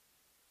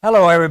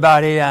Hello,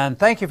 everybody, and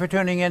thank you for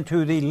tuning in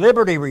to the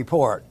Liberty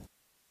Report.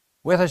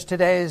 With us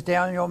today is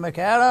Daniel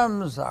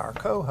McAdams, our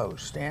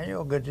co-host.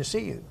 Daniel, good to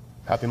see you.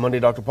 Happy Monday,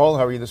 Dr. Paul.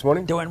 How are you this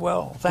morning? Doing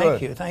well.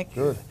 Thank you.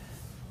 Good.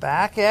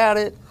 Back at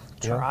it,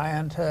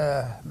 trying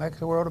to make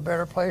the world a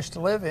better place to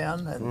live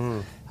in.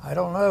 And I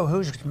don't know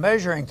who's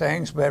measuring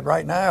things, but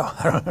right now,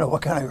 I don't know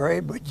what kind of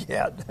grade we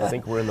get. I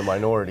think we're in the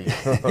minority.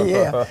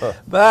 Yeah,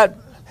 but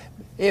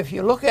if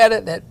you look at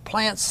it, that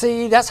plant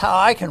seed, that's how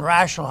I can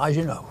rationalize,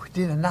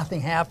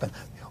 nothing happened.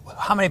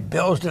 How many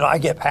bills did I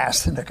get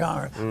passed in the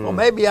Congress? Well,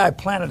 maybe I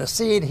planted a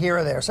seed here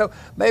or there. So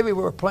maybe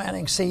we're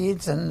planting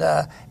seeds, and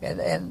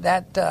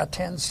that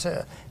tends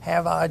to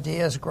have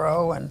ideas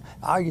grow. And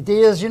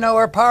ideas,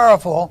 are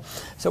powerful.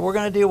 So we're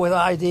going to deal with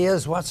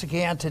ideas once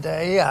again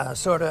today,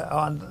 sort of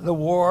on the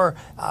war,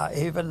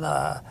 even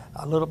a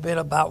little bit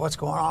about what's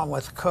going on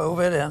with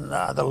COVID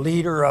and the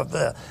leader of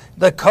the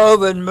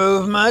COVID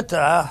movement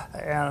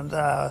and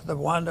the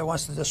one that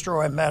wants to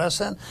destroy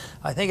medicine.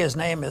 I think his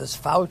name is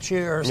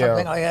Fauci or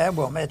something like that.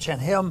 We'll mention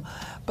him.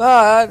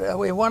 But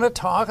we want to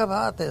talk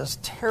about this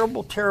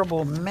terrible,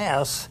 terrible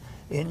mess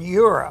in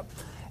Europe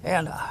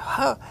and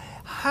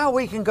how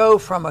we can go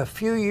from a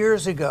few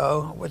years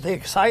ago with the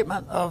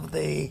excitement of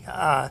the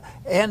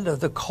end of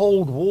the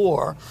Cold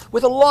War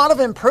with a lot of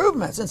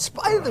improvements. In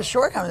spite of the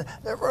shortcomings,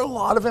 there were a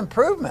lot of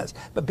improvements.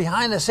 But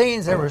behind the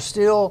scenes, there was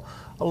still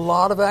a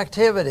lot of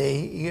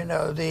activity.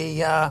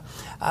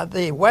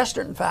 The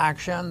Western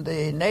faction,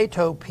 the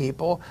NATO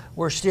people,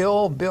 were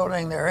still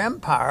building their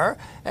empire.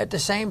 At the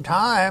same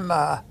time,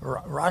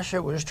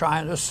 Russia was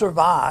trying to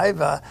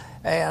survive,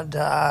 and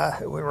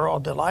we were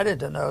all delighted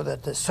to know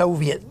that the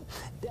Soviet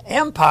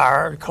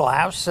empire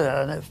collapsed,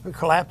 and it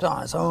collapsed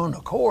on its own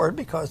accord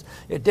because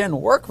it didn't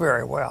work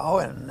very well,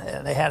 and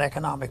they had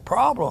economic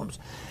problems.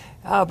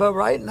 But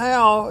right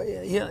now,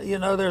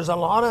 there's a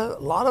lot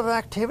of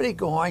activity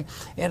going,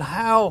 and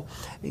how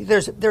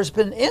there's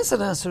been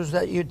incidences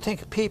that you'd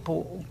think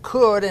people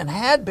could and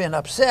had been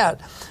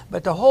upset,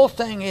 but the whole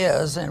thing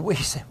is, and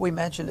we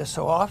mention this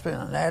so often,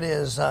 and that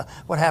is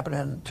what happened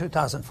in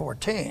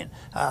 2014.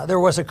 There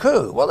was a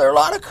coup. Well, there are a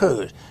lot of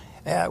coups.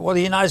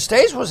 The United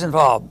States was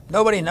involved.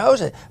 Nobody knows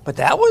it, but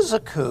that was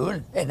a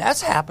coup, and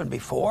that's happened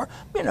before.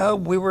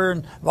 We were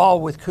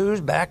involved with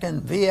coups back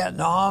in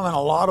Vietnam and a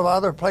lot of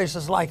other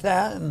places like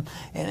that, and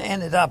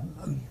ended up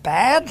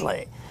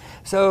badly.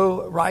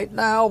 So right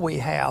now we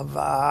have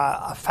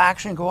a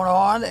faction going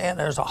on, and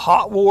there's a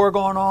hot war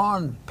going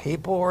on.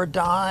 People are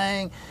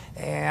dying,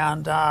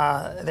 and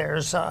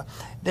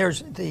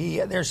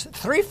there's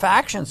three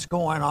factions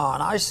going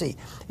on. I see.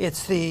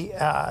 It's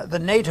the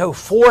NATO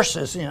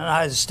forces in the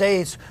United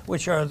States,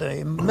 which are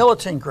the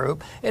militant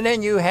group, and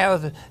then you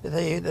have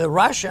the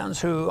Russians,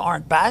 who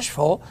aren't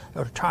bashful,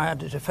 are trying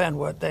to defend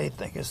what they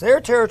think is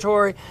their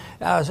territory.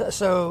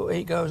 So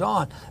it goes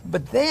on.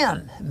 But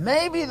then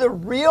maybe the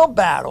real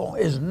battle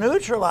is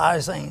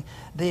neutralizing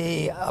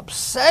the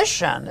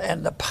obsession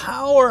and the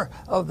power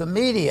of the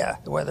media,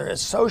 whether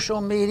it's social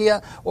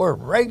media or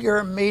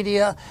regular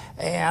media,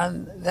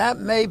 and that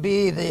may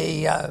be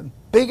the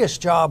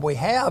biggest job we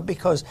have,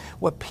 because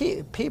what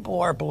people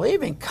are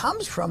believing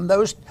comes from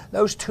those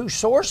two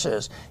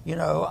sources.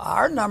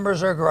 Our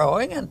numbers are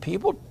growing, and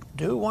people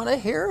do want to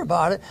hear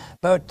about it,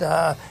 but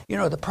the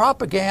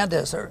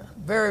propagandists are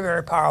very,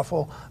 very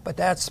powerful, but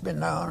that's been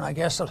known, I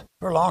guess,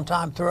 for a long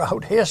time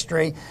throughout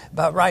history.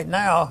 But right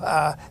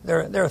now,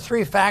 there are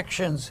three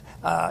factions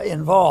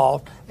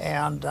involved,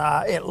 and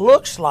it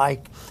looks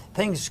like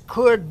things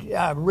could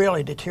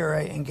really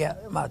deteriorate and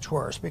get much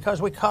worse,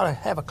 because we kind of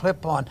have a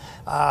clip on,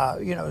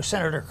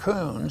 Senator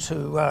Coons,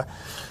 who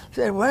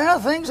said, well,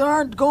 things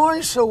aren't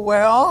going so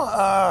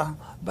well,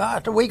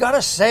 but we got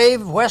to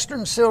save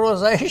Western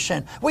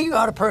civilization. We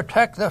got to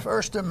protect the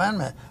First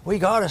Amendment. We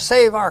got to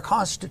save our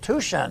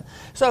Constitution.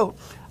 So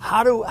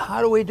how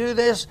do we do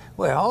this?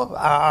 Well,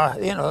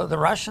 the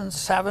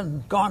Russians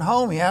haven't gone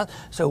home yet,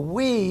 so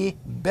we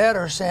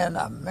better send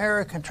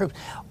American troops.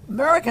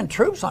 American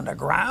troops on the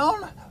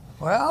ground?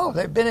 Well,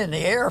 they've been in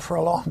the air for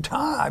a long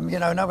time.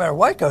 No matter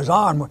what goes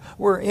on,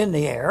 we're in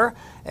the air,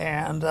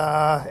 and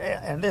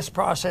this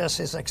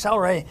process is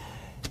accelerating.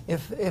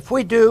 If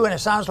we do, and it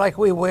sounds like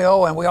we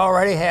will, and we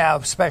already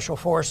have special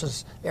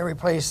forces every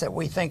place that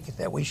we think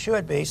that we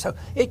should be, so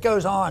it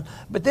goes on.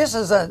 But this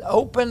is an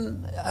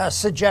open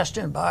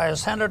suggestion by a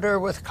senator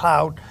with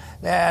clout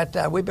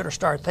that we better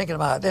start thinking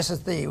about it. This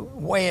is the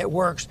way it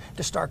works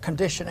to start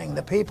conditioning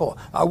the people.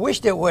 I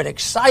wish it would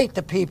excite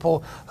the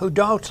people who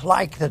don't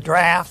like the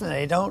draft and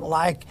they don't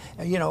like,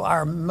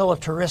 our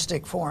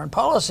militaristic foreign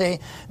policy,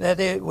 that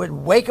it would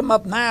wake them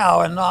up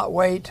now and not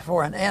wait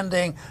for an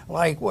ending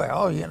like,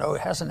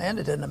 it hasn't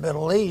ended in the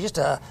Middle East.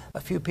 A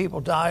few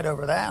people died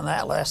over that, and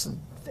that lasted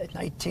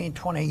 19,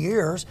 20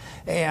 years,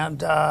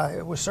 and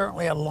it was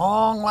certainly a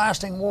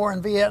long-lasting war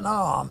in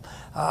Vietnam.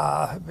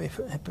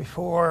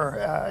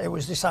 before it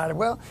was decided,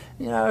 well,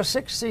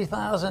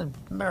 60,000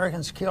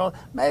 Americans killed,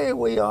 maybe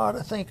we ought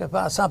to think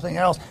about something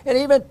else. And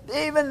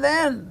even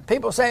then,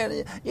 people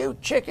saying, you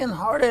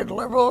chicken-hearted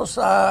liberals,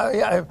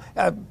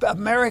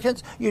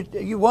 Americans,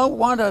 you won't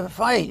want to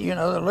fight.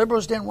 The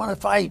liberals didn't want to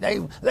fight. They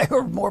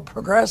were more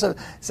progressive,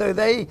 so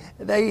they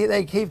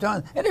keep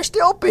on. And there's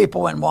still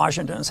people in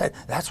Washington who said,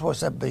 that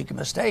was a big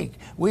mistake.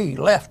 We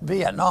left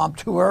Vietnam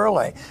too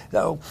early.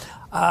 So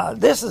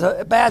this is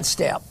a bad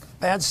step.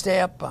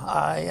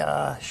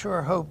 I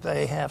sure hope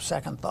they have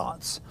second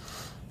thoughts.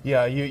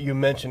 Yeah, you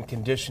mentioned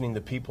conditioning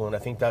the people, and I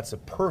think that's a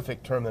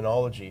perfect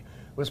terminology.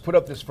 Let's put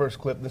up this first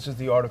clip. This is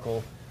the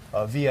article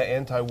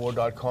via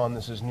antiwar.com.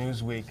 This is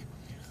Newsweek.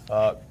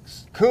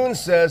 Coons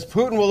says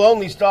Putin will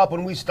only stop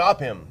when we stop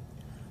him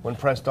when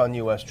pressed on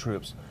U.S.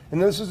 troops.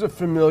 And this is a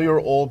familiar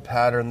old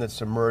pattern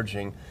that's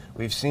emerging.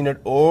 We've seen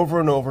it over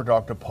and over,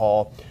 Dr.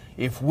 Paul.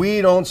 If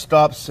we don't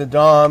stop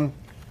Saddam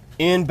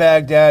in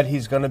Baghdad,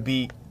 he's going to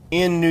be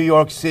in New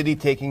York City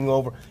taking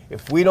over.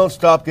 If we don't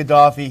stop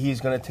Gaddafi,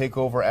 he's going to take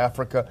over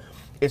Africa.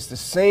 It's the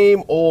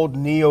same old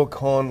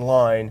neocon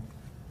line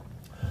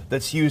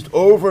that's used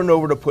over and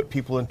over to put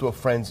people into a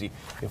frenzy.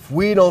 If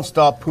we don't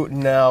stop Putin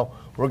now,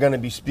 we're going to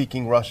be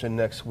speaking Russian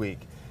next week.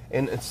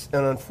 And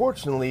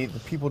unfortunately, the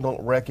people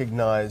don't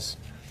recognize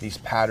these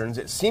patterns.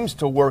 It seems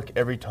to work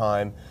every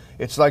time.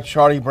 It's like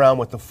Charlie Brown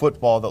with the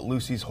football that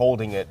Lucy's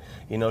holding it.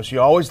 She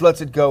always lets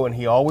it go, and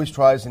he always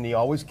tries, and he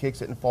always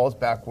kicks it and falls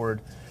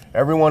backward.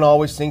 Everyone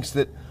always thinks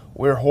that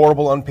we're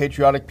horrible,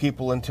 unpatriotic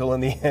people until in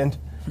the end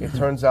it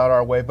turns out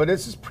our way. But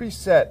this is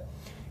preset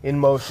in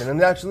motion.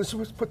 And actually,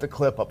 let's put the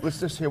clip up. Let's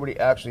just hear what he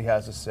actually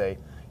has to say.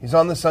 He's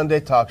on the Sunday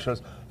talk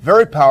shows.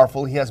 Very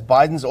powerful. He has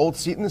Biden's old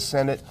seat in the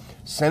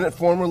Senate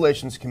Foreign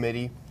Relations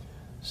Committee.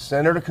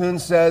 Senator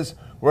Coons says,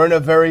 we're in a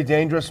very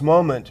dangerous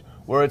moment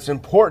where it's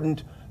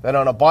important that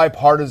on a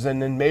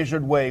bipartisan and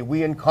measured way,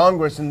 we in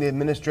Congress and the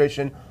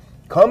administration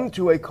come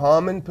to a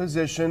common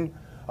position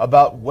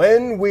about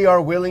when we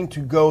are willing to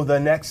go the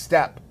next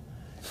step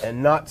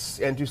and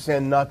to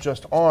send not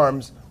just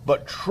arms,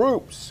 but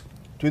troops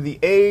to the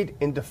aid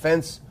in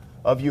defense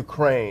of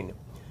Ukraine.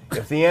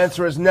 If the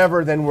answer is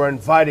never, then we're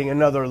inviting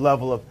another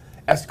level of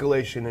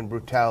escalation and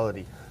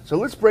brutality. So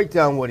let's break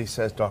down what he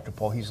says, Dr.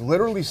 Paul. He's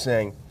literally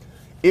saying,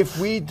 if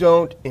we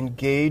don't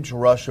engage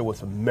Russia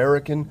with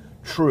American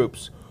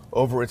troops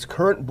over its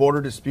current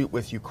border dispute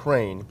with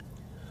Ukraine,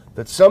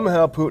 that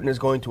somehow Putin is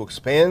going to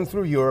expand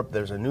through Europe.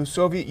 There's a new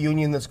Soviet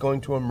Union that's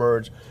going to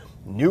emerge,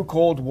 new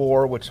Cold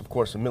War, which of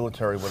course the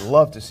military would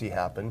love to see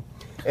happen,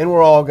 and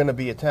we're all going to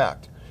be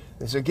attacked.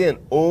 It's again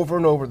over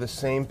and over the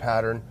same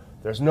pattern.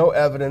 There's no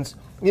evidence.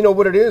 You know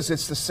what it is?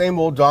 It's the same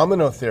old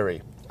domino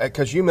theory.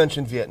 Because you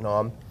mentioned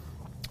Vietnam.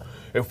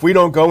 If we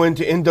don't go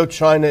into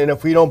Indochina and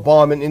if we don't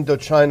bomb in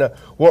Indochina,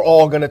 we're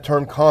all going to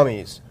turn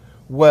commies.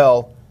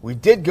 Well, we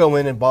did go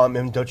in and bomb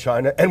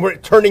Indochina, and we're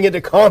turning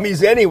into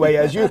commies anyway,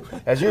 as you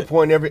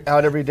point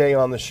out every day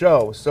on the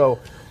show. So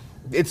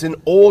it's an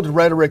old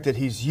rhetoric that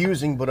he's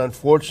using, but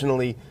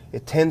unfortunately,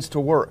 it tends to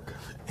work.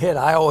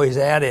 I always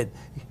added,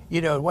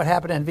 what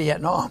happened in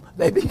Vietnam?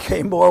 They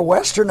became more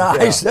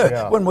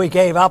westernized when we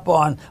gave up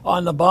on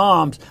the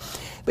bombs.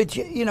 But,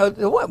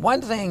 the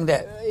one thing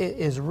that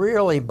is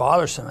really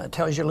bothersome, and it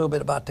tells you a little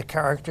bit about the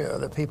character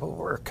of the people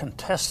we're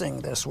contesting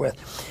this with,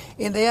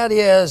 and that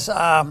is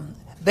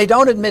they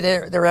don't admit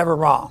they're ever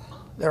wrong.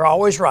 They're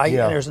always right,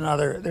 and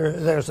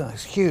there's an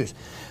excuse.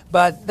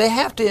 But they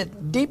have to,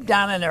 deep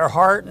down in their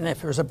heart, and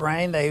if there's a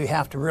brain, they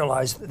have to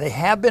realize they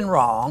have been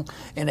wrong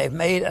and they've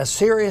made a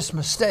serious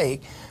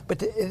mistake.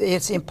 But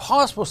it's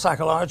impossible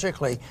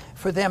psychologically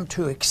for them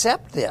to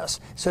accept this.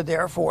 So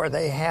therefore,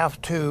 they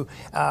have to,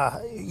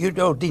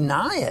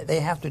 deny it. They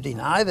have to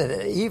deny that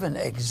it even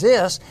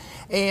exists.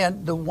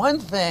 And the one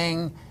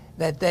thing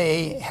that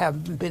they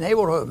have been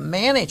able to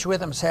manage with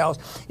themselves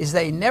is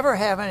they never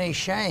have any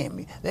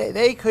shame.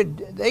 They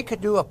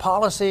could do a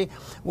policy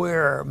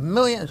where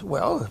millions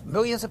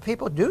of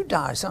people do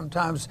die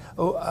sometimes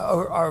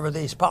over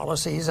these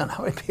policies, and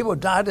how many people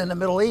died in the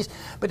Middle East.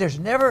 But there's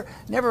never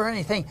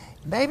anything.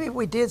 Maybe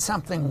we did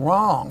something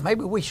wrong.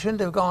 Maybe we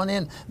shouldn't have gone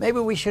in. Maybe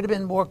we should have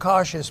been more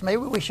cautious.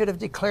 Maybe we should have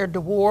declared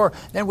the war.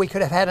 Then we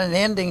could have had an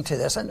ending to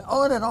this, and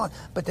on and on.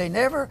 But they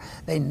never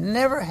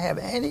have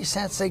any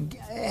sense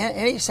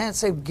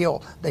of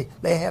guilt.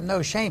 They have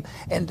no shame,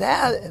 and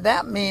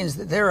that means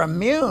that they're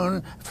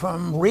immune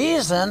from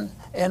reason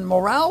and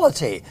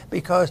morality,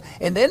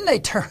 and then they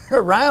turn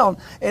around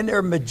and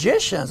they're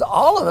magicians.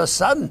 All of a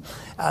sudden,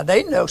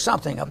 they know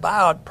something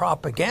about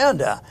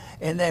propaganda,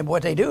 and then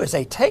what they do is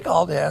they take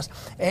all this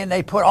and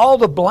they put all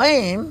the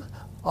blame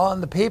on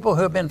the people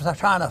who have been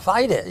trying to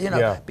fight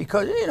it,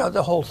 because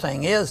the whole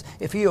thing is,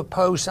 if you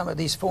oppose some of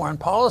these foreign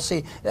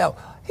policy,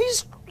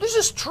 he's this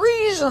is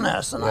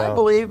treasonous. And I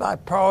believe I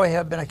probably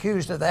have been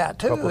accused of that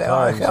too Couple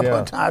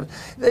of times.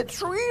 That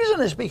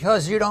treasonous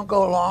because you don't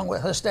go along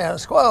with the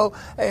status quo,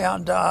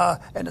 and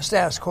the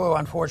status quo,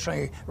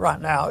 unfortunately,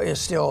 right now is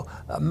still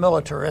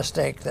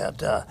militaristic.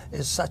 That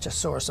is such a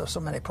source of so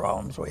many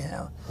problems we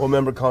have. Well,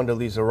 remember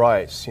Condoleezza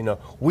Rice,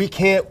 we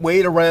can't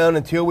wait around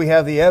until we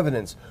have the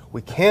evidence.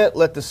 We can't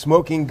let the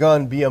smoking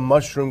gun be a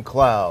mushroom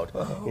cloud.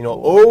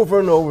 Over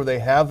and over they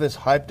have this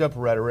hyped up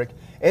rhetoric,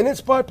 and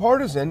it's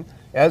bipartisan,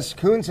 as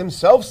Coons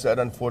himself said,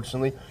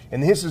 unfortunately.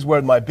 And this is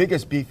where my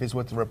biggest beef is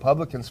with the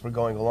Republicans for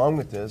going along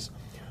with this.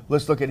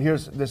 Let's look at,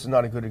 this is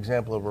not a good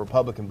example of a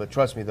Republican, but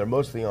trust me, they're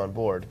mostly on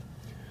board.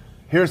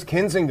 Here's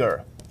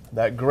Kinzinger,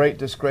 that great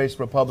disgraced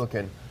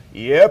Republican.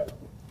 Yep,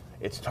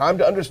 it's time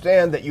to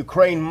understand that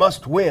Ukraine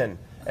must win,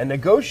 and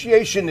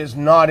negotiation is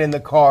not in the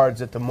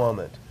cards at the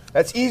moment.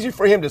 That's easy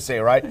for him to say,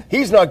 right?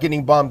 He's not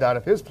getting bombed out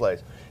of his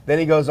place. Then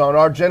he goes on,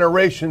 our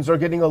generations are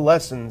getting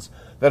lessons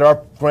that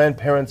our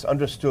grandparents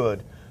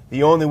understood.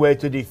 The only way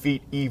to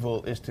defeat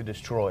evil is to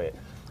destroy it.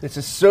 This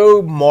is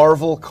so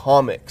Marvel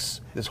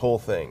Comics, this whole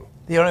thing.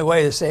 The only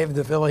way to save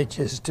the village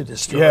is to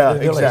destroy the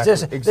village.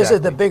 Exactly, This is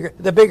the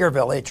bigger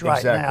village right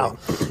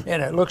Exactly. now,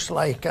 and it looks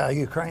like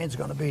Ukraine's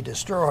going to be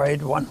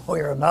destroyed one way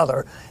or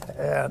another,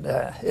 and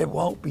it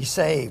won't be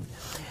saved.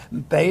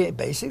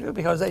 Basically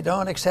because they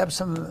don't accept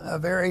some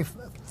very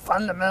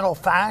fundamental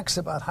facts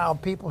about how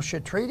people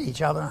should treat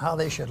each other and how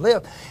they should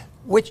live,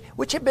 which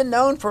have been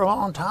known for a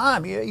long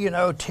time.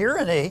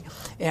 Tyranny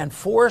and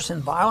force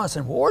and violence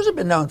and wars have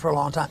been known for a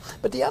long time.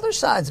 But the other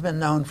side's been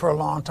known for a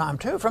long time,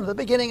 too. From the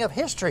beginning of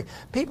history,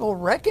 people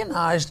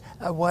recognized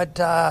what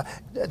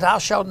thou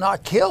shalt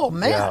not kill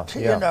meant,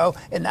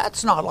 and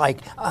that's not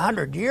like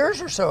 100 years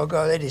or so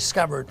ago they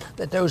discovered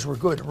that those were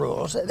good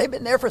rules. They've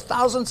been there for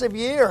thousands of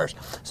years.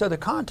 So the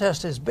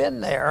contest has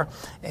been there,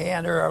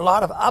 and there are a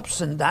lot of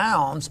ups and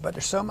downs, but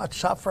there's so much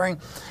suffering.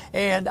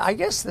 And I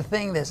guess the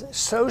thing that's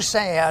so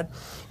sad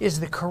is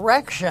the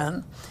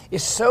correction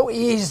is so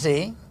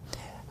easy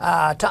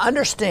to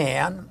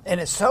understand, and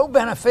it's so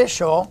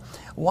beneficial.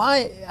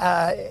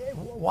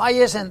 Why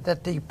isn't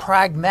that the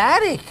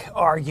pragmatic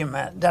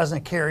argument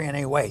doesn't carry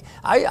any weight?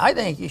 I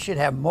think you should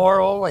have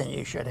moral, and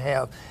you should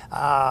have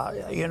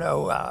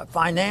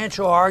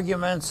financial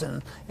arguments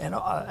and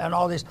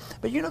all these.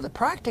 But the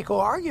practical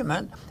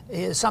argument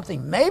is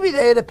something maybe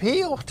they'd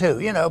appeal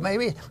to.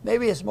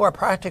 Maybe it's more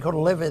practical to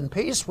live in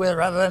peace with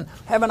rather than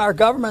having our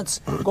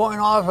governments going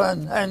off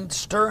and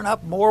stirring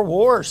up more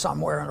wars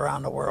somewhere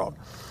around the world.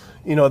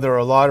 There are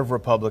a lot of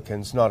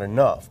Republicans, not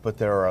enough, but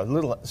there are a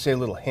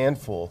little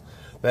handful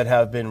that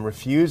have been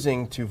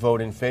refusing to vote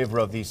in favor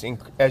of these,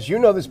 as you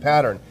know this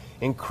pattern,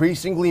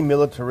 increasingly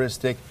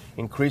militaristic,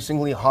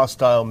 increasingly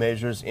hostile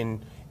measures in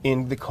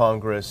the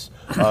Congress,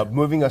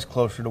 moving us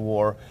closer to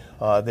war.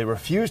 They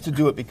refuse to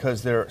do it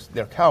because they're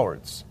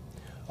cowards,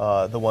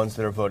 the ones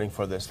that are voting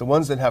for this. The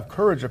ones that have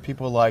courage are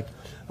people like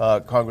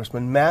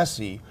Congressman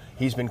Massey.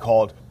 He's been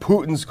called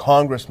Putin's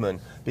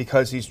congressman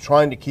because he's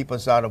trying to keep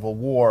us out of a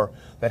war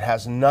that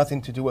has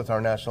nothing to do with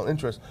our national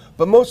interest.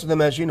 But most of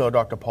them, as you know,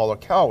 Dr. Paul, are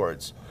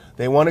cowards.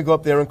 They want to go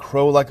up there and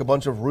crow like a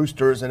bunch of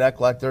roosters and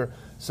act like they're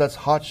such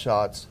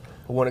hotshots.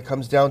 But when it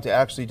comes down to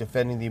actually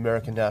defending the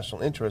American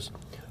national interest,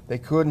 they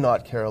could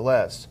not care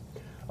less.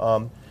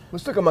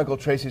 Let's look at Michael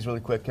Tracy's really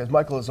quick, because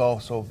Michael is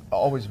also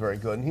always very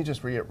good, and he's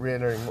just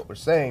reiterating what we're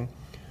saying.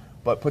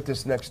 But put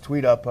this next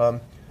tweet up.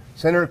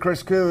 Senator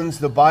Chris Coons,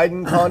 the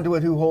Biden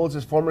conduit who holds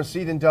his former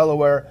seat in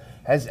Delaware,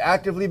 has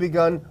actively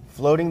begun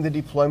floating the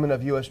deployment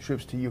of U.S.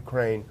 troops to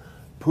Ukraine.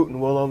 Putin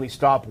will only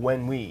stop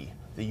when we,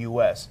 the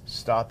U.S.,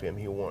 stop him,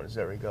 he warns.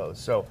 There he goes.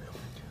 So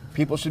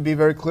people should be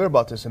very clear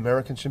about this.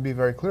 Americans should be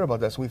very clear about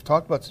this. We've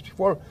talked about this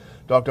before,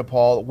 Dr.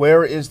 Paul.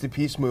 Where is the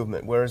peace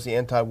movement? Where is the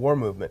anti-war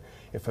movement?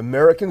 If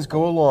Americans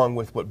go along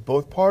with what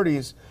both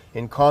parties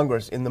in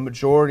Congress, in the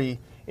majority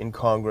in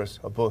Congress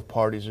of both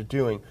parties are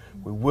doing,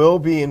 we will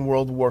be in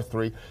World War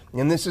III.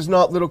 And this is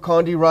not little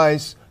Condi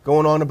Rice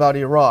going on about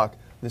Iraq.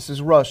 This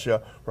is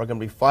Russia. We're going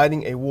to be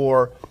fighting a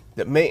war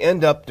that may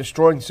end up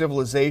destroying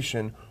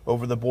civilization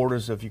over the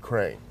borders of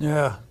Ukraine.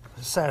 Yeah,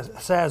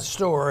 sad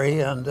story,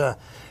 and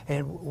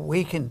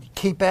we can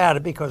keep at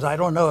it because I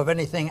don't know of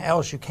anything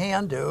else you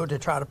can do to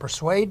try to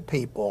persuade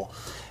people.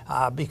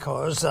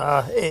 Because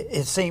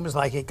it seems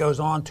like it goes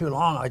on too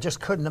long. I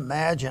just couldn't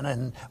imagine,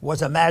 and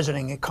was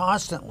imagining it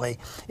constantly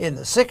in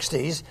the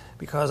 60s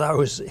because I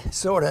was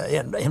sort of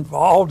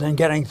involved in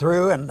getting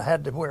through and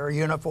had to wear a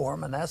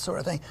uniform and that sort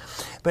of thing.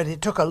 But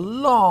it took a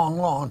long,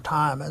 long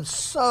time, and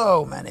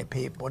so many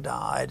people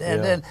died.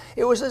 And then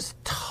it was this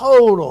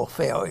total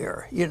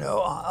failure,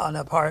 on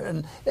the part.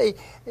 And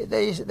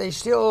they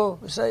still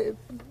say,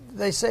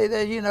 they say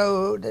that, you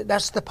know,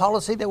 that's the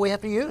policy that we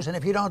have to use, and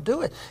if you don't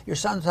do it, you're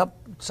some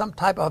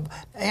type of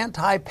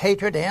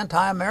anti-patriot,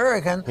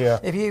 anti-American. Yeah.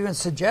 If you even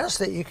suggest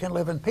that you can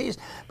live in peace,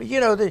 but you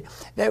know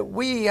that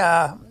we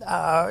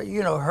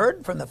you know,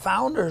 heard from the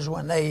founders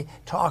when they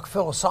talk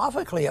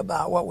philosophically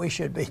about what we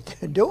should be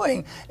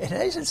doing, and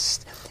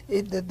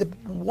the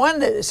one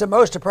that is the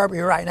most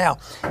appropriate right now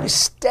is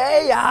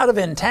stay out of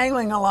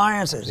entangling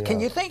alliances. Yeah. Can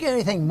you think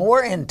anything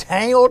more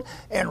entangled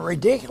and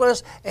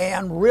ridiculous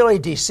and really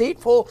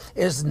deceitful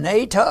is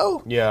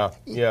NATO? Yeah,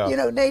 yeah. You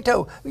know,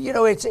 NATO, you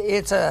know,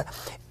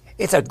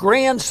 it's a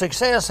grand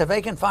success if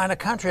they can find a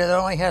country that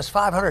only has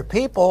 500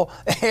 people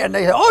and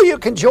they say, oh, you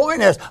can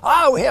join us.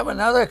 Oh, we have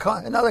another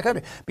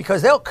country.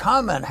 Because they'll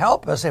come and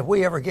help us if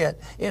we ever get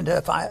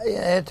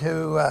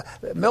into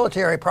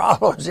military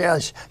problems. Yeah,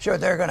 sure,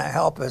 they're going to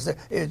help us.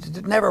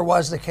 It never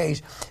was the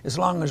case. As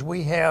long as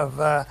we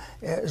have,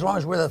 as long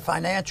as we're the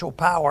financial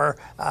power,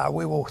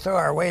 we will throw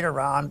our weight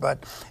around.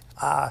 But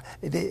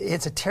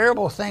it's a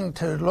terrible thing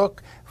to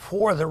look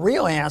for the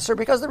real answer,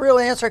 because the real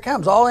answer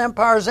comes. All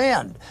empires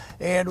end.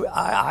 And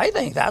I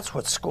think that's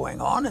what's going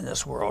on in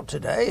this world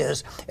today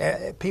is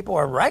people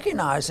are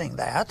recognizing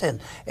that, and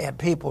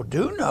people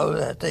do know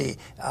that the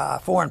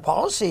foreign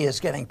policy is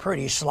getting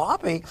pretty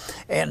sloppy,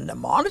 and the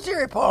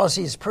monetary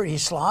policy is pretty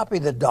sloppy.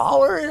 The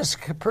dollar is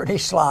pretty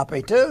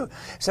sloppy too.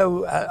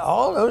 So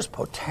all those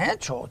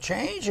potential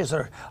changes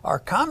are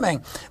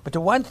coming. But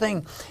the one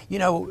thing, you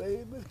know,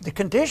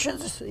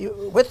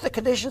 with the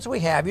conditions we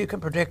have, you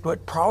can predict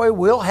what probably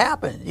will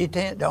happen. You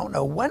don't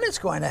know when it's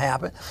going to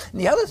happen.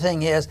 And the other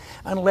thing is,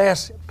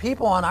 unless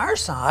people on our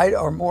side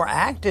are more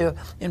active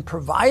in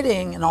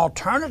providing an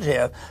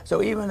alternative,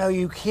 so even though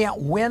you can't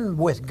win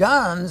with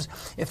guns,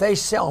 if they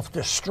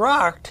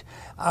self-destruct,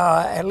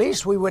 at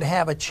least we would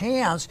have a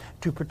chance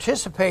to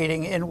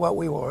participating in what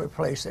we will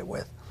replace it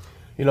with.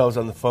 You know, I was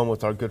on the phone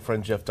with our good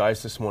friend Jeff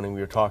Dice this morning.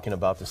 We were talking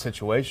about the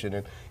situation,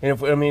 and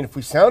if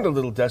we sound a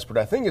little desperate,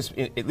 I think it's,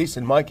 at least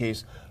in my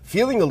case,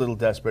 feeling a little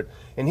desperate.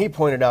 And he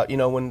pointed out, you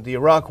know, when the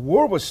Iraq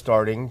War was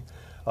starting,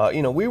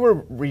 you know, we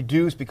were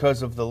reduced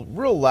because of the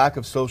real lack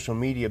of social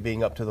media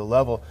being up to the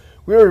level.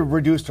 We were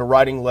reduced to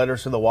writing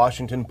letters to the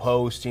Washington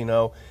Post, you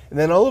know, and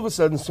then all of a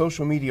sudden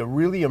social media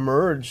really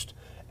emerged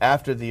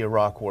after the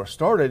Iraq War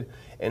started,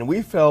 and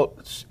we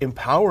felt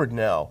empowered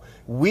now.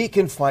 We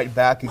can fight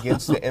back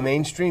against the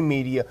mainstream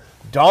media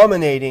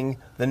dominating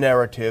the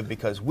narrative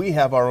because we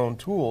have our own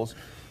tools.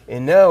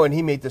 And now, and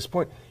he made this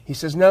point, he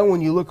says now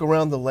when you look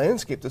around the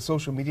landscape, the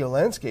social media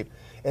landscape,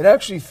 it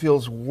actually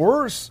feels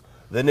worse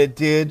than it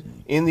did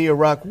in the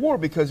Iraq War,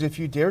 because if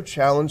you dare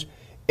challenge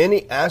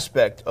any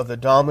aspect of the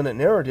dominant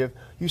narrative,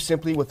 you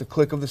simply, with the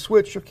click of the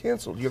switch, you're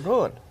canceled, you're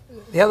gone.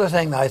 The other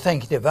thing that I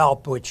think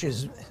developed, which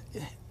is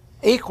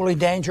equally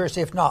dangerous,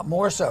 if not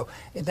more so,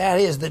 that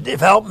is the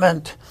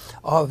development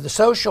of the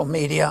social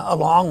media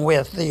along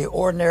with the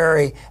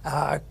ordinary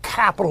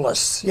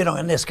capitalists, you know,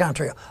 in this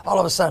country. All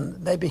of a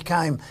sudden, they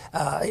became,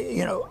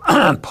 you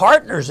know,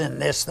 partners in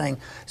this thing.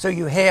 So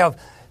you have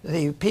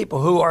the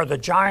people who are the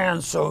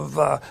giants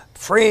of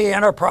free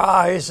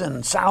enterprise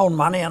and sound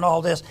money and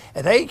all this,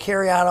 and they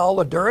carry out all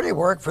the dirty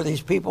work for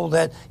these people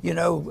that, you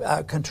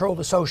know, control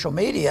the social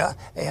media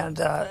and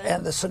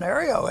the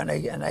scenario, and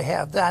they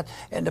have that,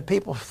 and the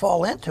people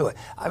fall into it.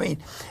 I mean,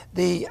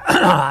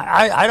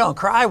 I don't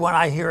cry when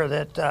I hear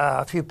that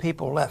a few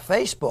people left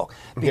Facebook,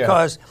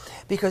 because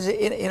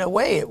in a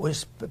way it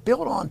was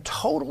built on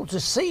total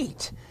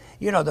deceit.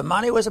 You know, the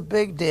money was a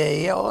big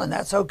deal, and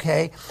that's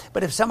okay.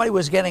 But if somebody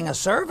was getting a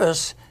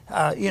service,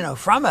 you know,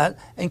 from it,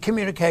 and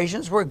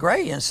communications were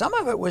great, and some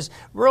of it was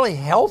really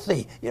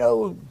healthy. You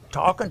know,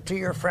 talking to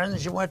your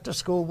friends you went to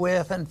school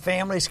with, and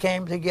families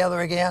came together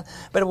again.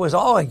 But it was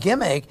all a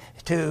gimmick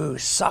to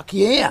suck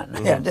you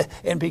in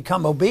and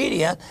become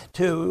obedient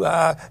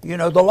to, you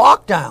know, the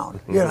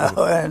lockdown. You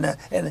know,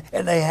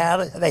 and they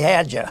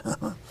had you.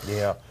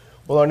 Yeah.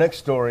 Well, our next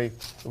story,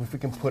 if we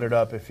can put it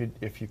up, if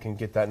you can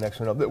get that next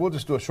one up, we'll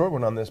just do a short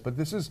one on this. But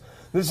this is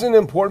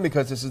important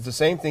because this is the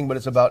same thing, but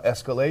it's about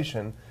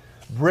escalation.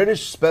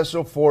 British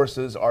Special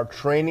Forces are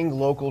training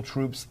local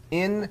troops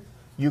in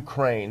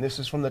Ukraine. This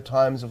is from the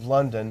Times of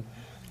London.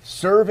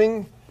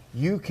 Serving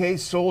UK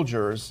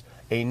soldiers,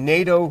 a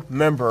NATO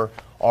member,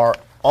 are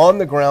on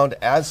the ground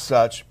as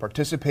such,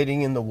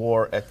 participating in the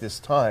war at this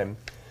time,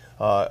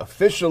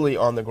 officially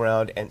on the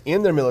ground and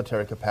in their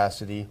military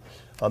capacity.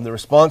 The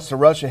response to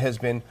Russia has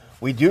been,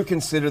 we do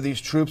consider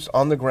these troops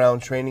on the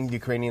ground training the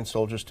Ukrainian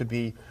soldiers to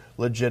be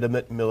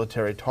legitimate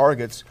military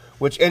targets,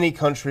 which any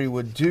country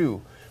would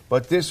do.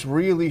 But this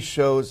really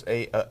shows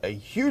a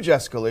huge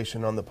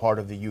escalation on the part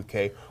of the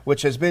UK,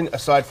 which has been,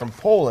 aside from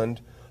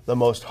Poland, the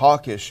most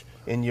hawkish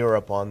in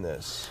Europe on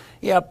this.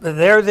 Yep,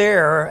 they're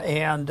there,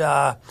 and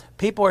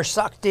people are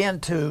sucked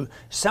into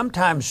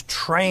sometimes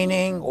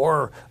training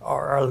or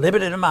a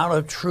limited amount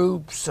of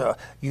troops,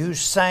 use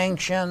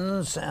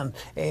sanctions and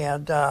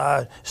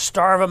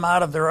starve them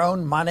out of their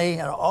own money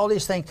and all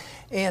these things.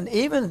 And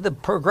even the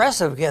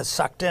progressive gets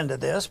sucked into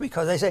this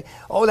because they say,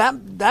 oh,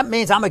 that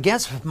means I'm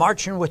against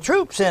marching with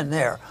troops in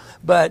there.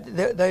 But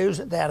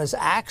that is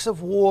acts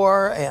of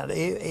war, and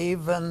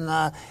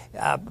even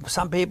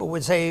some people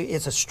would say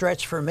it's a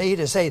stretch for me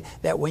to say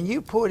that when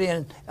you put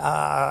in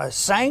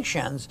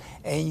sanctions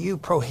and you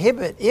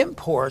prohibit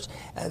imports,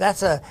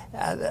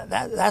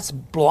 that's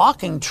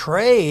blocking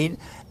trade.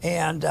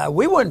 And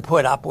we wouldn't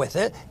put up with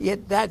it.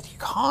 Yet that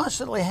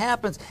constantly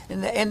happens,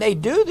 and they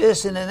do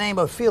this in the name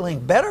of feeling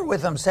better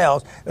with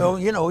themselves. Oh,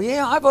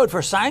 yeah, I vote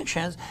for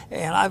sanctions,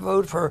 and I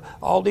vote for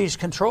all these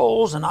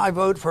controls, and I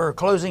vote for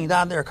closing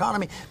down their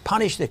economy,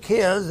 punish the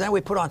kids. Then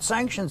we put on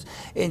sanctions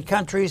in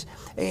countries,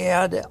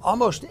 and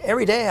almost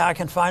every day I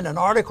can find an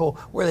article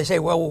where they say,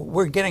 well,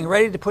 we're getting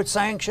ready to put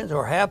sanctions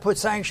or have put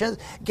sanctions.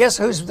 Guess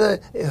who's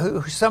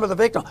some of the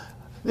victims?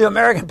 The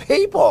American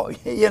people.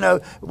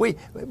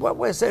 What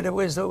was it? It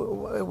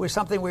was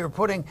something we were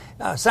putting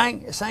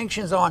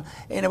sanctions on,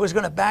 and it was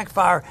going to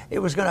backfire. It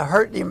was going to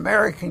hurt the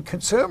American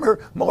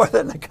consumer more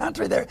than the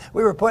country that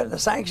we were putting the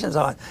sanctions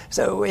on.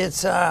 So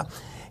it's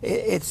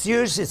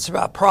used. It's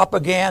a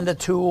propaganda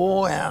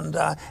tool,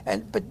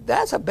 but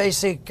that's a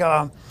basic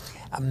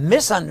a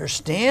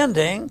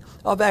misunderstanding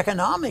of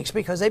economics,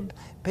 because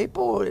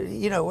people,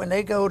 when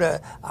they go to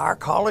our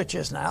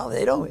colleges now,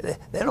 they don't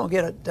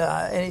get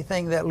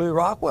anything that Lew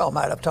Rockwell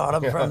might have taught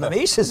them from the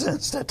Mises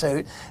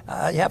Institute.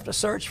 You have to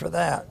search for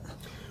that.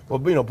 Well,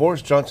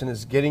 Boris Johnson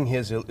is going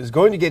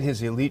to get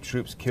his elite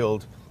troops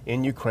killed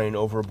in Ukraine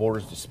over a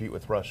borders dispute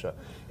with Russia,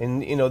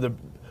 and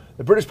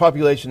the British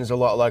population is a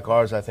lot like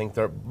ours. I think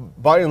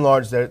by and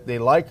large they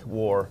like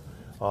war.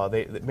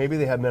 Maybe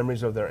they have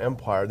memories of their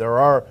empire.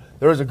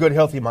 There is a good,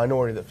 healthy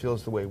minority that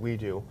feels the way we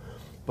do.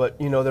 But,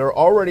 there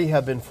already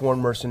have been foreign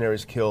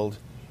mercenaries killed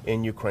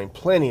in Ukraine,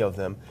 plenty of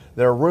them.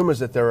 There are rumors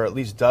that there are at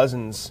least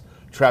dozens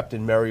trapped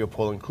in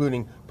Mariupol,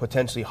 including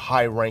potentially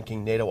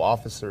high-ranking NATO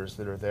officers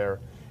that are there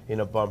in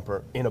a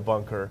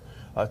bunker.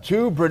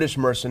 2 British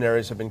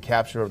mercenaries have been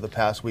captured over the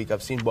past week.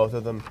 I've seen both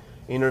of them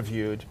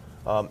interviewed.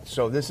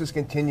 So this is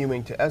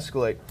continuing to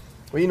escalate.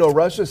 Well,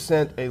 Russia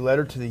sent a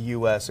letter to the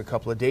U.S. a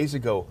couple of days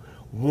ago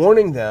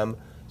warning them,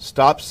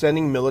 stop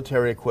sending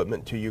military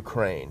equipment to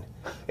Ukraine.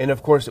 And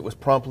of course, it was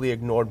promptly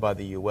ignored by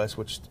the U.S.,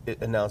 which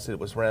announced that it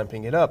was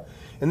ramping it up.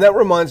 And that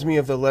reminds me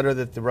of the letter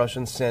that the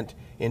Russians sent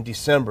in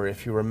December,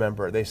 if you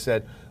remember. They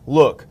said,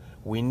 look,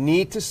 we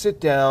need to sit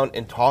down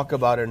and talk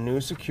about a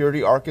new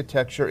security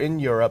architecture in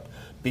Europe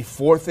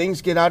before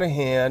things get out of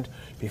hand,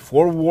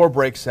 before war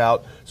breaks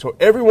out, so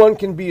everyone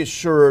can be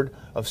assured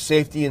of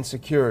safety and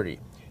security.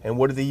 And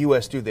what did the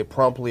U.S. do? They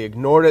promptly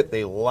ignored it.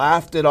 They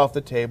laughed it off the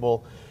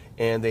table,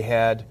 and they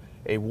had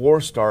a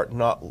war start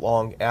not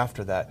long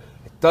after that.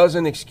 It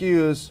doesn't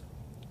excuse,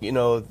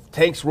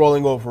 tanks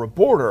rolling over a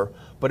border,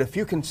 but if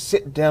you can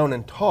sit down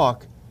and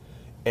talk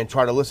and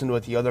try to listen to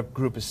what the other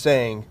group is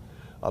saying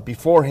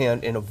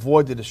beforehand and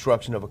avoid the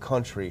destruction of a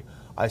country,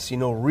 I see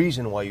no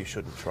reason why you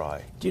shouldn't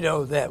try. Do you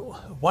know that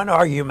one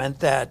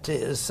argument that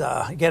is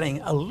getting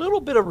a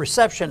little bit of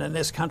reception in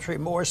this country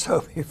more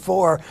so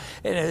before,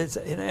 and it's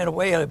in a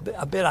way a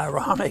bit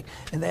ironic,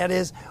 and that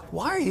is,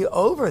 why are you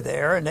over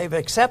there? And they've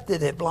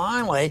accepted it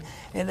blindly,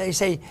 and they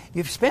say,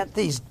 you've spent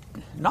these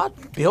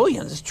not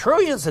billions,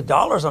 trillions of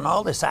dollars on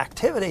all this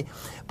activity,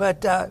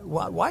 but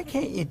why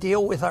can't you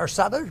deal with our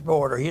southern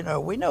border?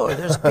 We know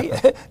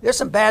there's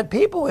some bad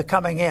people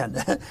coming in.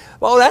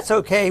 Well, that's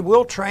okay.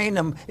 We'll train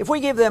them. If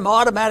we give them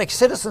automatic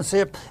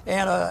citizenship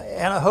and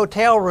a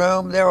hotel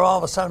room, they all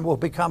of a sudden will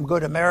become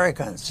good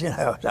Americans.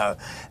 So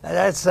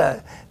that's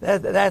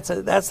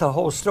the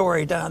whole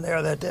story down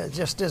there that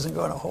just isn't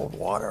going to hold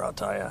water, I'll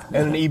tell you.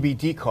 And an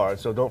EBT card,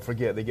 so don't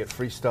forget they get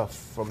free stuff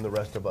from the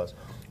rest of us.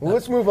 Well,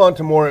 let's move on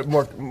to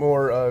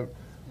more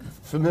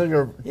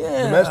familiar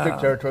domestic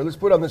territory. Let's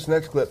put on this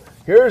next clip.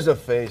 Here's a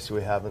face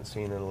we haven't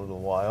seen in a little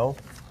while,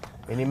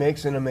 and he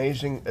makes an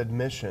amazing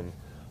admission.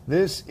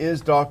 This is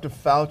Dr.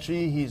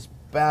 Fauci. He's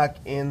back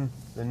in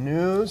the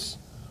news.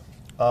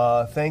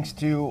 Thanks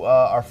to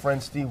our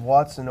friend Steve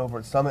Watson over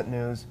at Summit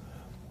News.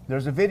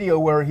 There's a video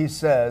where he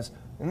says,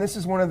 and this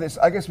is one of this,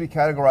 I guess we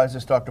categorize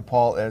this, Dr.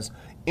 Paul, as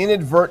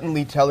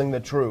inadvertently telling the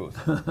truth.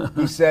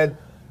 He said,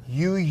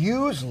 you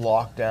use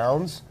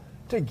lockdowns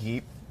to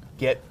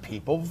get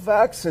people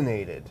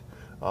vaccinated.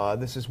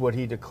 This is what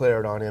he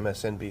declared on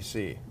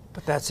MSNBC.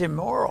 But that's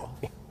immoral.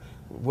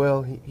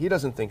 Well, he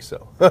doesn't think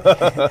so.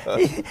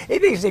 he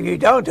thinks if you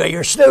don't do it,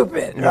 you're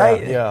stupid,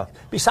 right? Yeah.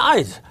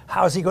 Besides,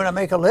 how is he going to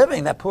make a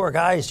living? That poor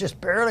guy is just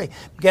barely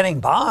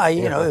getting by.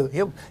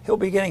 He'll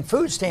be getting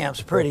food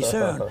stamps pretty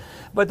soon.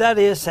 But that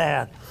is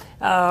sad.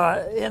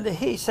 And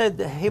he said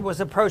that he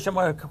was approached. I'm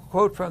going to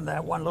quote from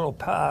that one little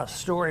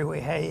story we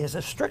had. Is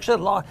a strict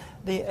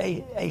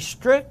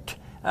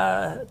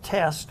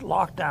test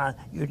lockdown,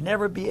 you'd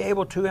never be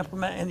able to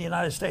implement in the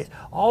United States.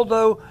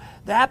 Although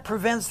that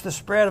prevents the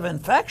spread of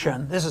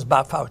infection. This is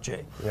about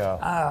Fauci. Yeah.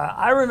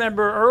 I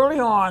remember early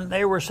on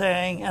they were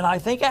saying, and I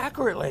think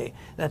accurately,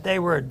 that they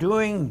were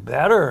doing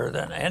better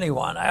than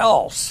anyone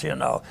else,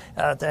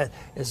 that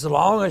as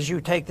long as you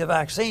take the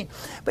vaccine.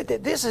 But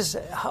this is,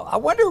 I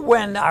wonder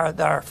when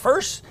our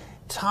first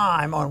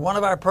time on one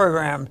of our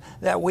programs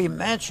that we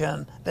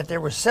mentioned that there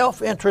was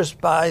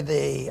self-interest by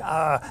the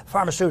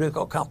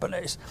pharmaceutical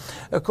companies.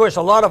 Of course,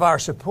 a lot of our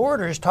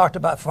supporters talked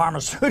about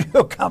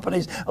pharmaceutical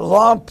companies a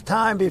long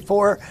time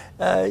before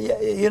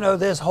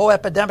this whole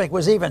epidemic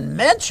was even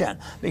mentioned,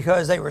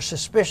 because they were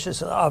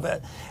suspicious of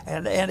it,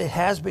 and it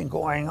has been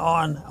going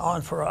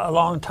on for a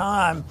long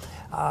time.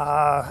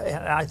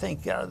 And I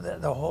think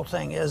the whole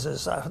thing is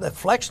the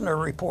Flexner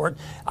report.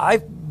 I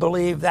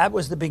believe that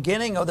was the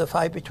beginning of the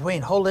fight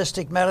between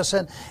holistic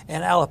medicine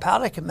and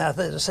allopathic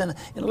medicine,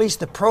 at least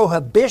the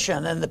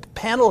prohibition and the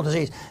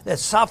penalties that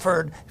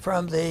suffered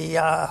from the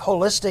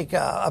holistic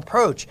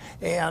approach.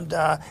 And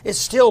it's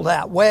still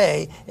that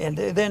way. And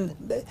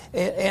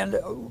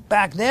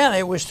back then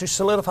it was to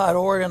solidify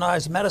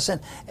organized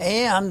medicine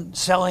and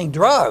selling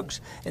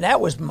drugs, and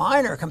that was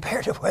minor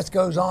compared to what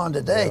goes on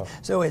today. Yeah.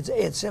 So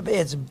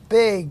it's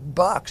big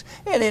bucks.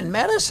 And in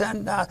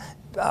medicine,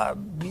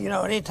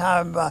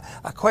 anytime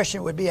a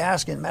question would be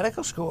asked in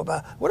medical school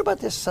about, what about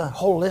this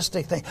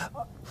holistic thing?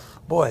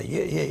 Boy,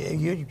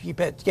 you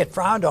get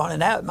frowned on,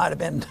 and that might have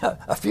been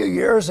a few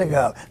years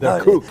ago. They're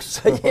kooks.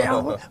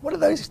 What are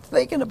those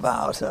thinking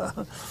about?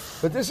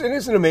 But it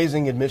is an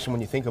amazing admission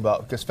when you think about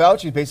it, because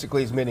Fauci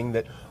basically is admitting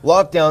that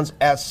lockdowns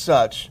as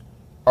such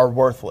are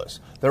worthless.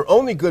 They're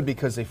only good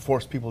because they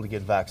force people to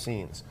get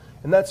vaccines.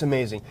 And that's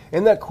amazing.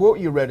 And that quote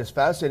you read is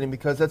fascinating,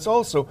 because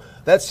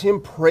that's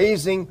him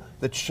praising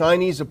the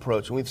Chinese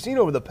approach. And we've seen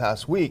over the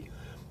past week,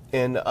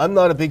 and I'm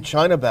not a big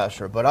China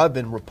basher, but I've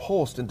been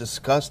repulsed and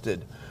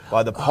disgusted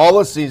by the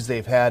policies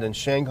they've had in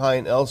Shanghai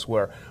and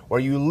elsewhere, where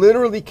you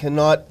literally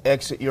cannot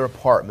exit your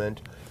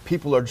apartment.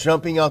 People are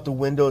jumping out the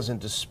windows in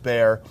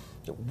despair.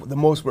 The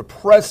most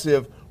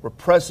repressive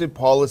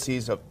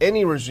policies of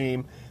any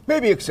regime,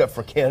 maybe except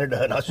for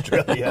Canada and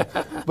Australia.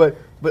 But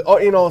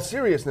in all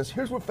seriousness,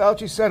 here's what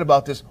Fauci said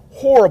about this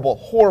horrible,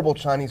 horrible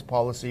Chinese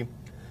policy.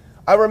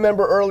 I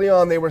remember early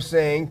on they were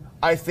saying,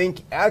 I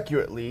think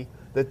accurately,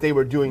 that they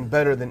were doing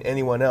better than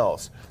anyone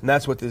else. And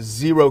that's what the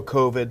zero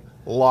COVID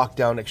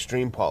lockdown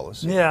extreme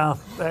policy. Yeah,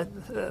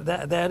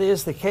 that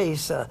is the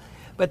case.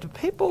 But the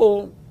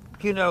people,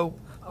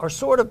 are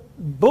sort of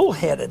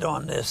bullheaded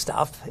on this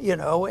stuff,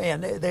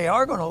 and they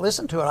are going to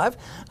listen to it.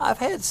 I've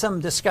had some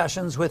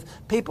discussions with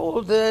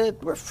people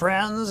that were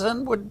friends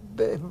and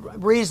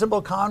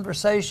reasonable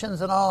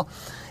conversations and all,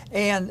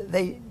 and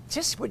they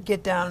just would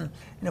get down,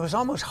 and it was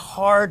almost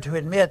hard to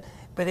admit,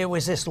 but it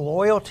was this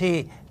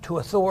loyalty to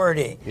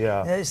authority.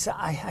 Yeah.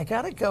 I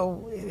got to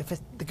go. If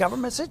the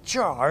government's in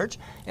charge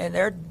and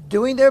they're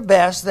doing their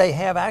best, they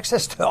have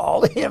access to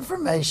all the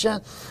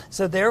information.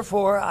 So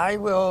therefore, I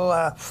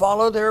will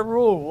follow their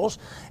rules.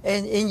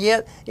 And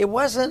yet, it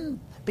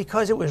wasn't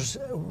because it was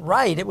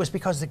right. It was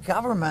because the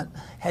government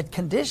had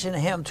conditioned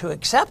him to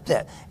accept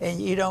it.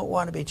 And you don't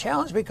want to be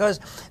challenged, because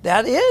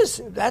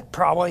that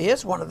probably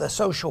is one of the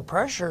social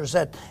pressures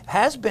that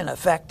has been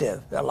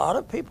effective. A lot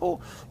of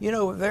people,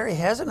 very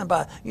hesitant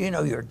about,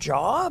 your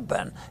job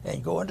and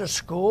going to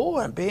school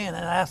and being in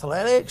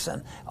athletics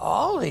and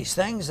all these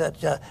things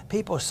that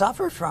people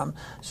suffer from.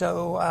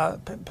 So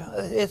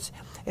it's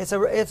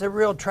a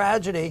real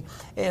tragedy.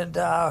 And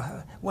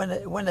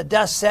when the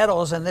dust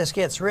settles and this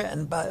gets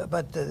written,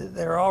 but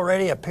they're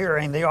already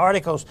appearing, the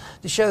articles,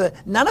 to show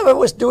that none of it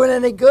was doing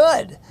any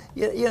good.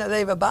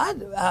 They've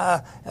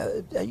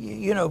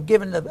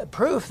given the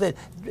proof that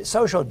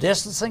social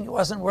distancing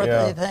wasn't worth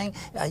anything.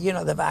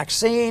 The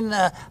vaccine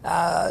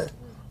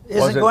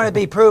isn't going to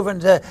be proven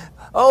to,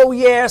 oh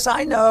yes,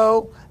 I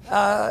know.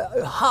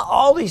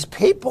 All these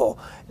people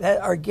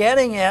that are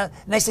getting it, and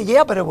they say,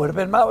 yeah, but it would have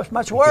been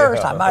much worse.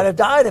 I might have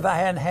died if I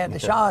hadn't had the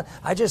shot.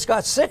 I just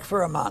got sick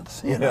for a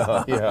month.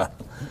 Yeah.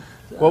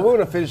 Well, we're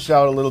going to finish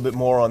out a little bit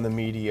more on the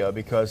media,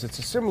 because it's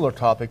a similar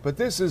topic, but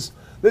this is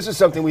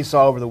something we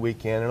saw over the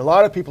weekend, and a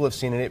lot of people have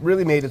seen it. It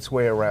really made its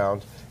way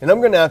around, and I'm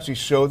going to actually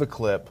show the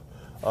clip,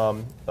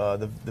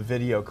 the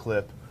video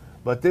clip.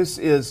 But this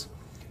is,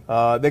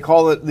 they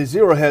call it, the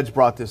Zero Hedge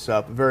brought this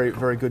up. Very,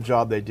 very good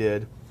job they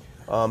did.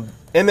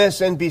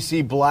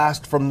 MSNBC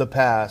blast from the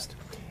past.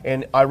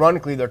 And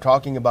ironically, they're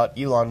talking about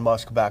Elon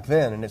Musk back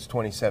then, and it's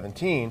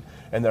 2017,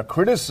 and they're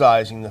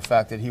criticizing the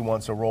fact that he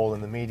wants a role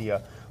in the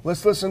media.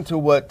 Let's listen to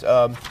what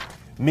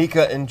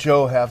Mika and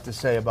Joe have to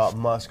say about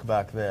Musk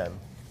back then.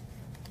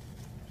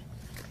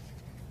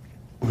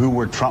 Who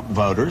were Trump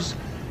voters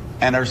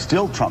and are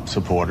still Trump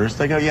supporters,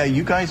 they go, yeah,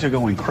 you guys are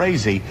going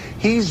crazy.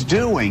 He's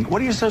doing,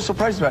 what are you so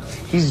surprised about?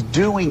 He's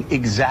doing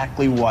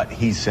exactly what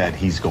he said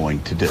he's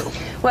going to do.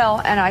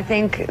 Well, and I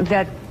think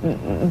that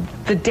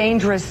the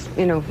dangerous,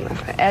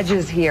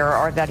 edges here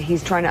are that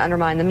he's trying to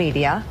undermine the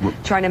media,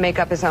 trying to make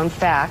up his own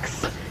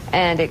facts,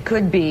 And it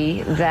could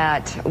be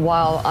that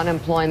while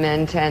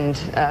unemployment and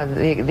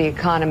the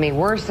economy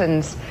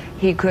worsens,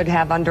 he could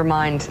have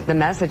undermined the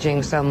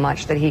messaging so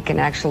much that he can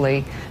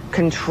actually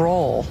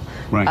control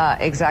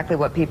exactly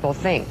what people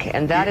think.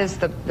 And that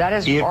is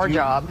our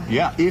job.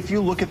 Yeah, if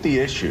you look at the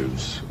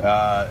issues,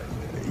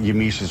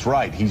 Yamiche is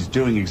right. He's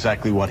doing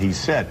exactly what he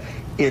said.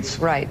 It's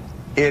right.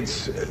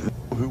 It's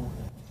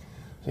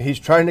He's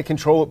trying to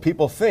control what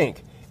people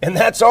think, and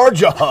that's our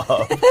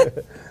job.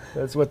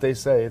 That's what they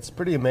say. It's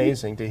pretty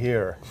amazing to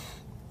hear.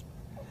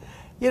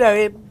 You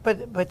know,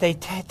 but they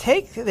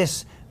take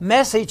this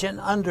message and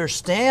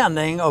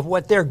understanding of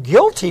what they're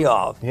guilty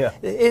of. Yeah.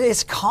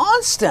 It's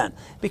constant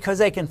because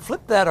they can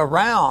flip that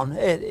around.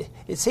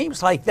 It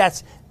seems like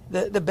that's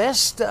the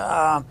best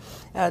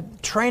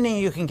training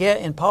you can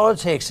get in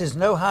politics is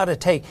know how to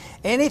take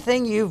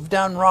anything you've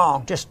done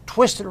wrong, just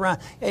twist it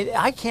around.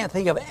 I can't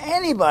think of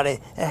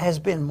anybody that has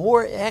been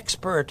more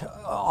expert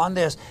on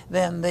this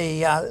than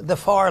the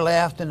far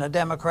left and the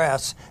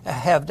Democrats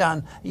have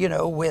done, you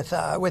know, with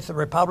the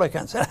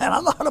Republicans. And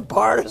I'm not a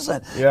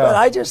partisan, but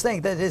I just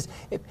think that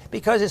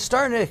because it's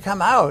starting to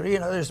come out. You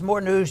know, there's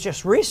more news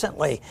just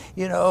recently,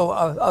 you know,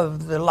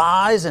 of the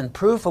lies and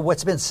proof of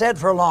what's been said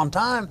for a long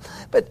time,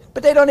 but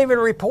they don't even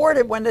report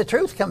it when the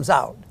truth comes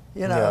out.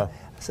 You know,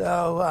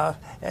 so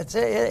it's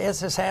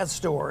a sad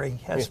story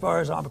as far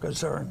as I'm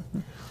concerned.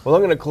 Well,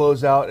 I'm going to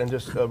close out and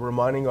just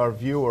reminding our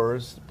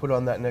viewers, put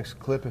on that next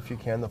clip if you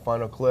can, the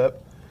final clip.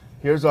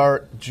 Here's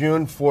our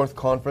June 4th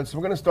conference.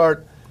 We're going to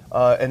start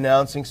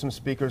announcing some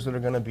speakers that are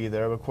going to be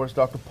there. Of course,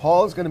 Dr.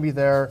 Paul is going to be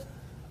there.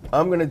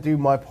 I'm going to do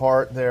my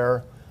part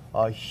there.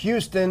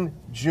 Houston,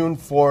 June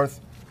 4th.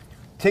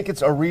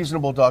 Tickets are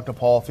reasonable, Dr.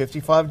 Paul,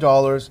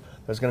 $55.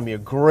 There's going to be a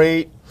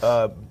great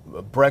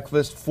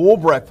breakfast, full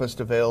breakfast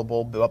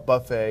available,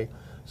 buffet.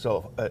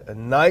 So a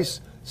nice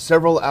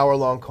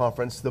several-hour-long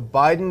conference. The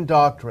Biden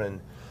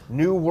Doctrine,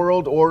 New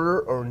World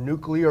Order or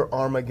Nuclear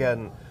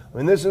Armageddon. I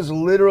mean, this is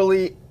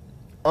literally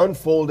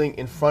unfolding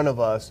in front of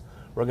us.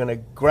 We're going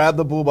to grab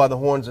the bull by the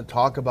horns and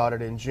talk about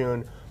it in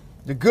June.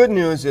 The good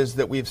news is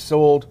that we've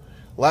sold,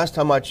 last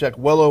time I checked,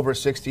 well over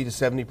 60 to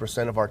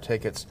 70% of our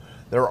tickets.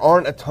 There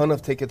aren't a ton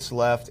of tickets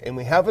left, and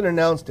we haven't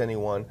announced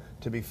anyone,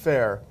 to be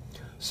fair.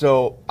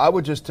 So I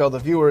would just tell the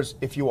viewers,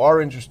 if you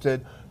are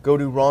interested, go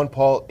to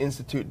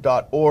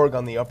ronpaulinstitute.org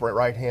on the upper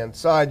right-hand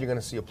side. You're going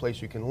to see a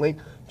place you can link.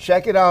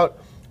 Check it out.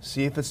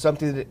 See if it's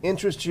something that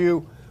interests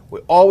you. We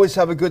always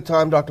have a good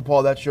time, Dr.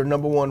 Paul. That's your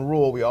number one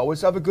rule. We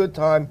always have a good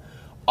time.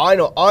 I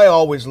know I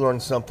always learn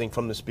something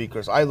from the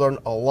speakers. I learn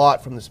a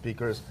lot from the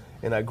speakers,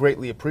 and I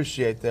greatly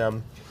appreciate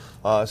them.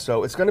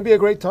 So it's going to be a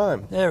great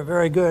time. They're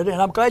very good,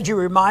 and I'm glad you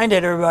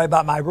reminded everybody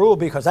about my rule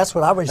because that's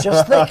what I was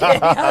just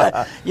thinking.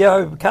 You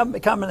know, come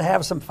and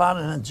have some fun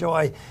and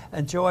enjoy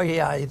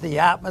the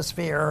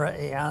atmosphere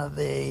and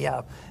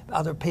the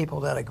other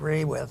people that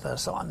agree with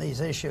us on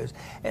these issues,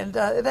 and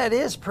that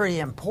is pretty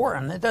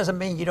important. It doesn't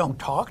mean you don't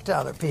talk to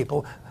other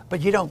people. But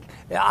you don't.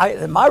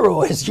 My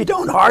rule is you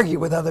don't argue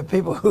with other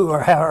people who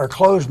are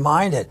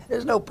closed-minded.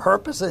 There's no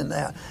purpose in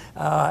that,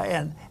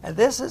 and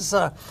this is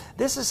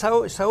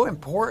so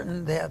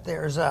important that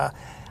there's an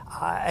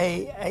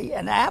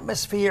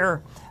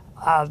atmosphere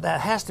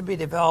that has to be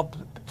developed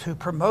to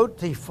promote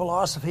the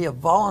philosophy of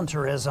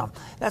voluntarism.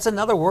 That's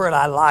another word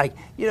I like.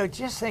 You know,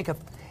 just think of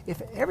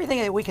if everything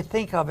that we could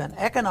think of in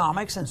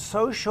economics and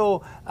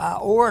social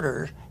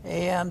order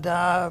and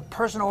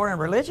personal order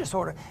and religious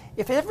order,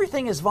 if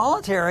everything is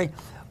voluntary,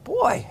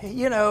 boy,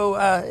 you know,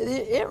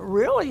 it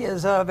really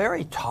is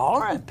very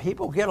tolerant.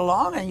 People get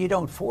along, and you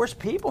don't force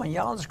people and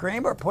yell and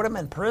scream or put them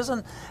in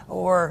prison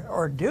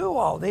or do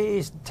all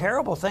these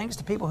terrible things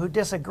to people who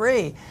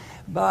disagree.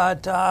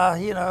 But,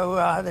 you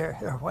know,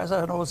 there was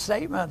an old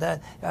statement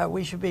that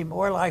we should be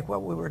more like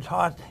what we were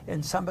taught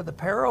in some of the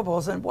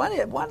parables. And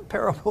one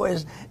parable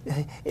is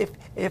if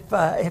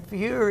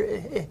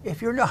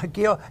you're not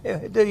guilty,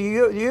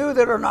 you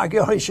that are not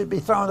guilty should be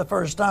thrown the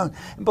first stone.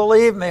 And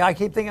believe me, I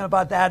keep thinking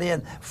about that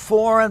in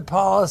foreign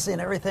policy and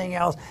everything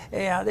else.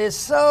 And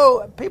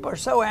people are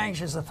so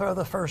anxious to throw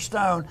the first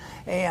stone.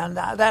 And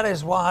that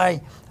is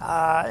why,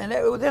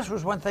 this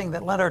was one thing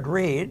that Leonard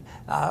Read,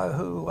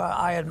 who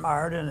I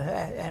admired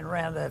and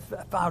ran the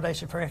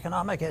Foundation for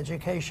Economic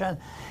Education,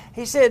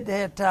 he said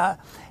that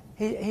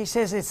he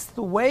says it's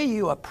the way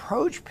you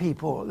approach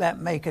people that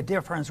make a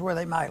difference where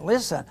they might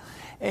listen.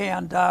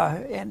 And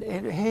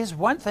his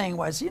one thing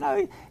was, you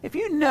know, if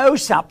you know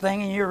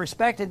something and you're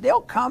respected, they'll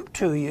come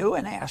to you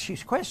and ask you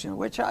questions,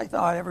 which I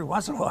thought every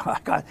once in a while I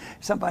got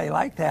somebody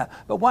like that.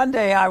 But one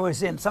day I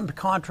was in some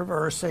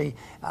controversy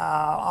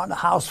on the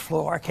House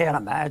floor. I can't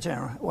imagine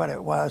what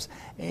it was.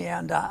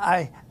 And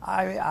and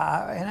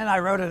then I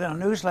wrote it in a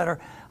newsletter.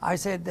 I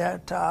said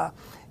that,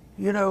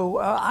 you know,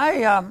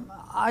 I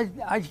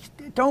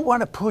don't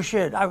want to push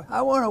it.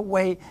 I want to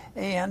wait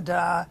and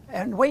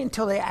wait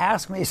until they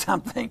ask me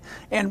something.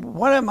 And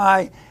one of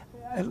my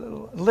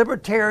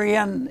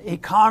libertarian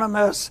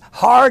economists,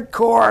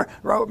 hardcore,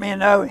 wrote me a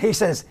note. He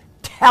says,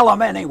 tell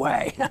them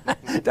anyway.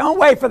 Don't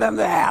wait for them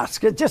to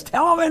ask. Just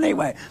tell them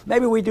anyway.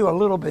 Maybe we do a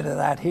little bit of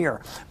that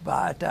here,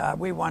 but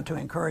we want to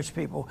encourage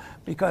people,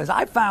 because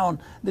I found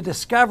the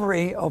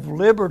discovery of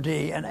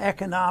liberty and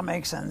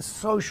economics and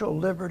social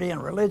liberty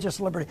and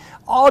religious liberty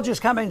all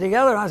just coming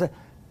together. And I said,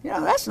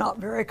 that's not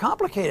very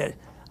complicated.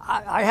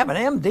 I have an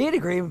MD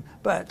degree,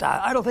 but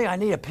I don't think I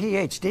need a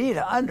PhD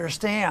to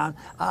understand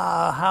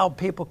how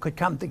people could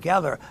come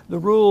together. The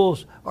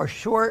rules are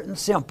short and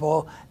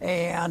simple,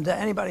 and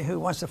anybody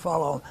who wants to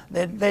follow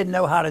them, they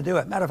know how to do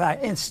it. Matter of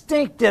fact,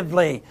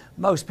 instinctively,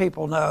 most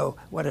people know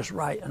what is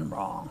right and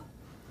wrong.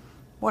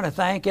 I want to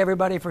thank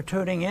everybody for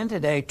tuning in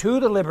today to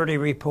the Liberty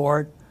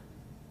Report.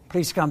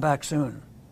 Please come back soon.